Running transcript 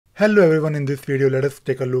Hello everyone, in this video let us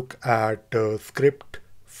take a look at script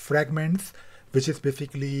fragments, which is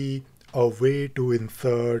basically a way to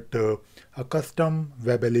insert a custom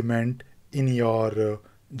web element in your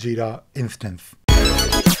Jira instance.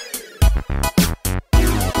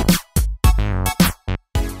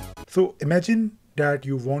 So imagine that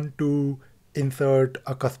you want to insert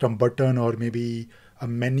a custom button or maybe a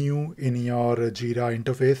menu in your Jira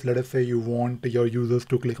interface. Let us say you want your users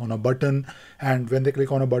to click on a button, and when they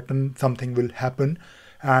click on a button, something will happen.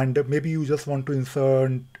 And maybe you just want to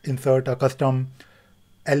insert a custom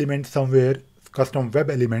element somewhere, custom web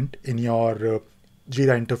element in your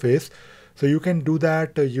Jira interface. So you can do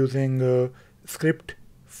that using script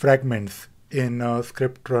fragments in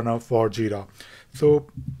ScriptRunner for Jira. So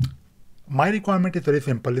my requirement is very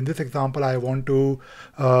simple. In this example, I want to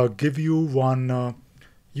give you one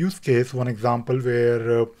use case, one example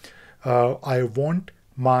where I want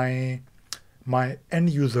my end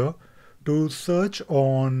user to search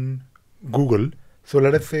on Google. So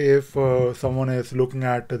let us say if someone is looking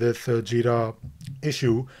at this Jira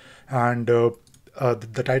issue, and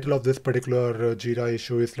the title of this particular Jira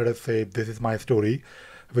issue is, let us say, this is my story,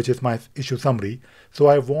 which is my issue summary. So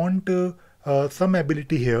I want some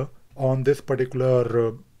ability here on this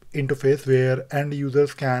particular interface where end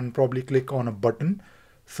users can probably click on a button,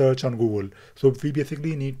 search on Google. So we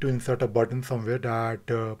basically need to insert a button somewhere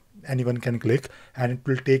that anyone can click, and it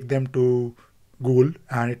will take them to Google,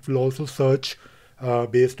 and it will also search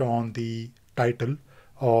based on the title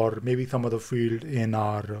or maybe some other field in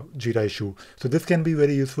our Jira issue. So this can be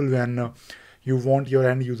very useful when you want your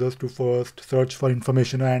end users to first search for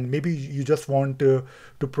information, and maybe you just want to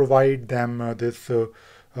provide them this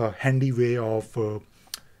handy way of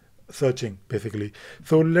searching basically.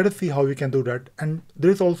 So let us see how we can do that. And there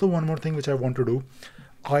is also one more thing which I want to do.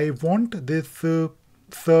 I want this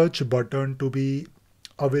search button to be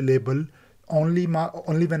available only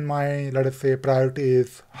when my, let us say, priority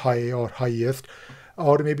is high or highest,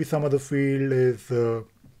 or maybe some other field is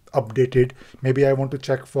updated. Maybe I want to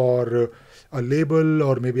check for a label,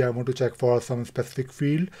 or maybe I want to check for some specific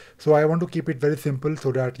field. So I want to keep it very simple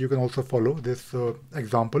so that you can also follow this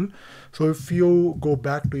example. So if you go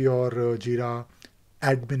back to your Jira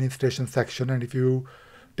administration section, and if you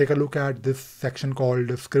take a look at this section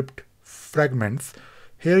called script fragments,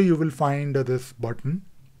 here you will find this button,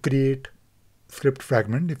 create script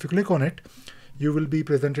fragment. If you click on it, you will be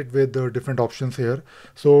presented with different options here.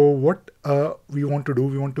 So what we want to do,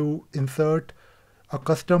 we want to insert a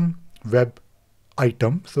custom web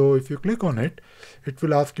item. So if you click on it, it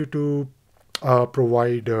will ask you to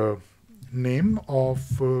provide a name of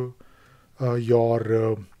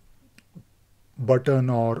your button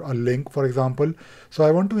or a link, for example. So I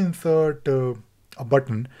want to insert a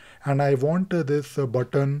button, and I want this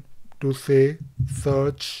button to say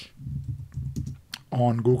search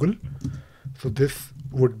on Google. So this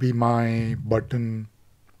would be my button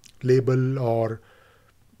label or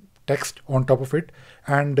text on top of it.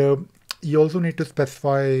 And you also need to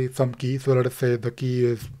specify some key. So let us say the key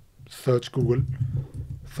is search Google,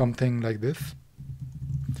 something like this.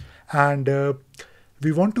 And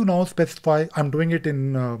we want to now specify, I'm doing it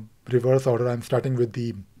in reverse order. I'm starting with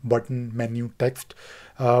the button menu text,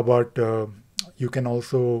 but you can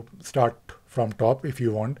also start from top if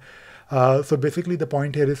you want. So basically the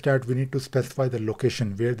point here is that we need to specify the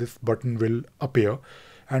location where this button will appear.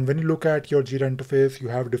 And when you look at your Jira interface, you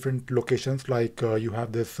have different locations, like you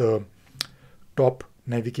have this top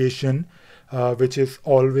navigation, which is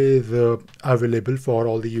always available for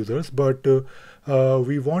all the users. But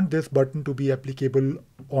we want this button to be applicable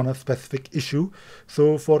on a specific issue.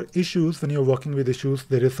 So for issues, when you're working with issues,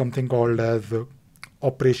 there is something called as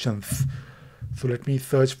operations. So let me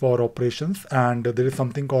search for operations, and there is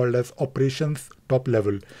something called as operations top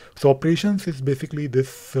level. So operations is basically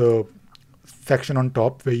this section on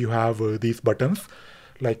top where you have these buttons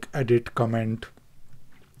like edit, comment,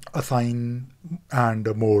 assign, and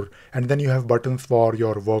more. And then you have buttons for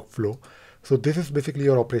your workflow. So this is basically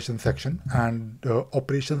your operations section, and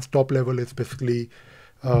operations top level is basically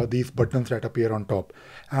these buttons that appear on top.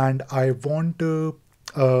 And I want to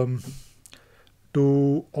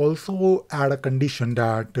also add a condition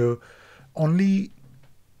that only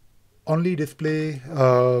display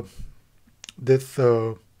this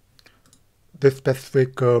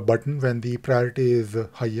specific button when the priority is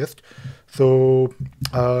highest. So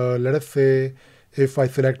let us say if I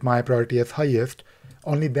select my priority as highest,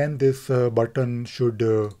 only then this button should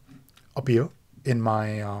appear in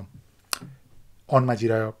my on my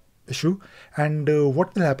Jira issue. And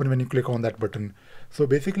what will happen when you click on that button? So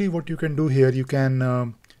basically what you can do here, you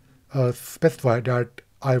can specify that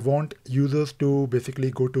I want users to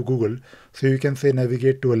basically go to Google. So you can say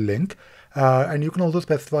navigate to a link, and you can also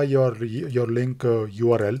specify your link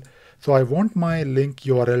URL. So I want my link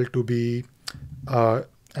URL to be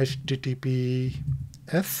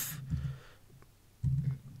HTTPS,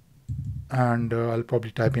 and I'll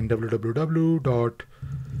probably type in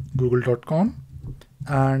www.google.com.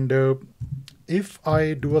 And if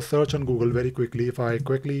I do a search on Google very quickly, if I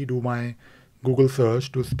quickly do my Google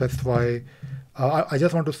search to specify, I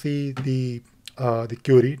just want to see the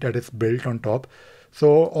query that is built on top.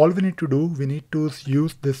 So all we need to do, we need to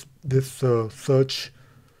use this search.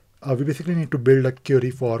 We basically need to build a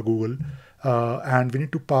query for Google, and we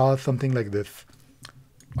need to pass something like this.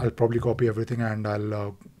 I'll probably copy everything and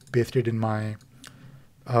I'll paste it in my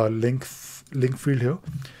link field here.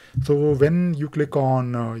 So when you click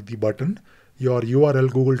on the button, your URL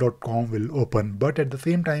google.com will open. But at the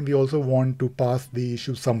same time, we also want to pass the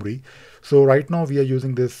issue summary. So right now we are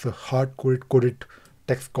using this hard-coded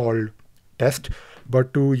text called test.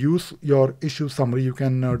 But to use your issue summary, you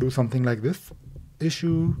can do something like this: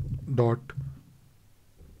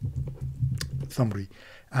 issue.summary.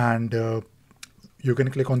 And you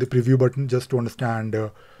can click on the preview button just to understand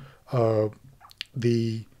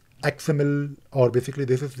the XML, or basically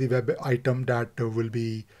this is the web item that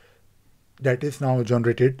is now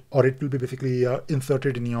generated, or it will be basically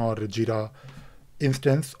inserted in your Jira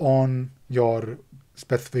instance on your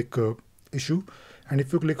specific issue. And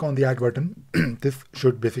if you click on the add button, this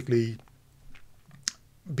should basically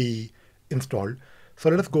be installed. So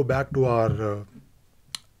let us go back to our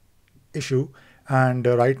issue, and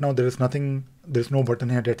right now there's no button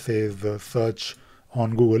here that says search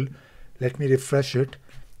on Google. Let me refresh it,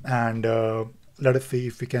 and let us see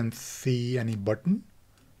if we can see any button.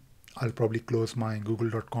 I'll probably close my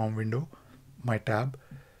google.com window, my tab.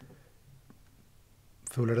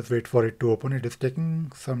 So let us wait for it to open. It is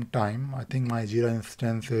taking some time. I think my Jira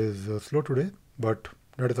instance is slow today, but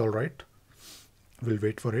that is all right. We'll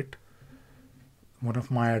wait for it. One of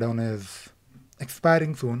my add-on is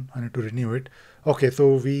expiring soon. I need to renew it. Okay,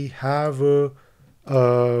 so we have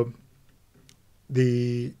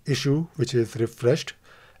the issue which is refreshed,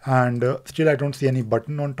 and still I don't see any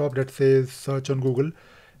button on top that says search on Google,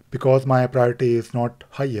 because my priority is not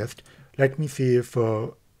highest. Let me see if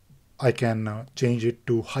I can change it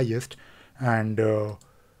to highest, and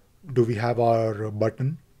do we have our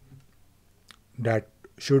button that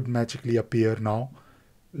should magically appear now?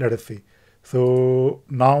 Let us see. So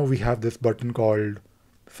now we have this button called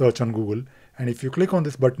search on Google, and if you click on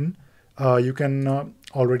this button, you can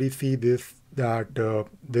already see this, that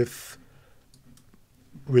this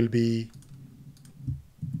will be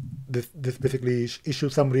this basically issue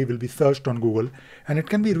summary will be searched on Google. And it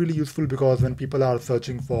can be really useful because when people are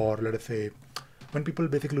searching for, let us say, when people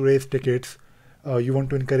basically raise tickets, you want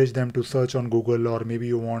to encourage them to search on Google, or maybe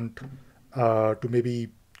you want to maybe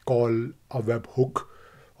call a webhook,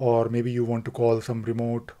 or maybe you want to call some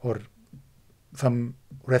remote or some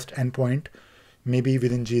REST endpoint, maybe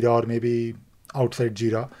within Jira or maybe outside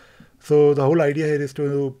Jira. So the whole idea here is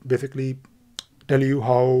to basically tell you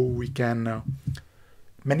how we can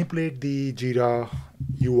manipulate the Jira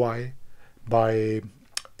UI by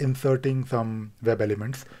inserting some web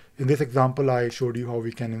elements. In this example, I showed you how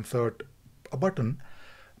we can insert a button,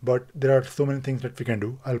 but there are so many things that we can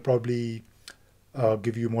do. I'll probably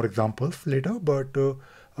give you more examples later, but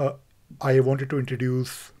I wanted to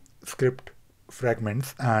introduce script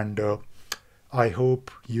fragments, and I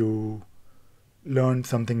hope you learned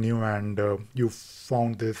something new and you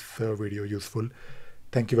found this video useful.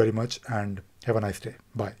 Thank you very much and have a nice day.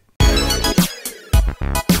 Bye.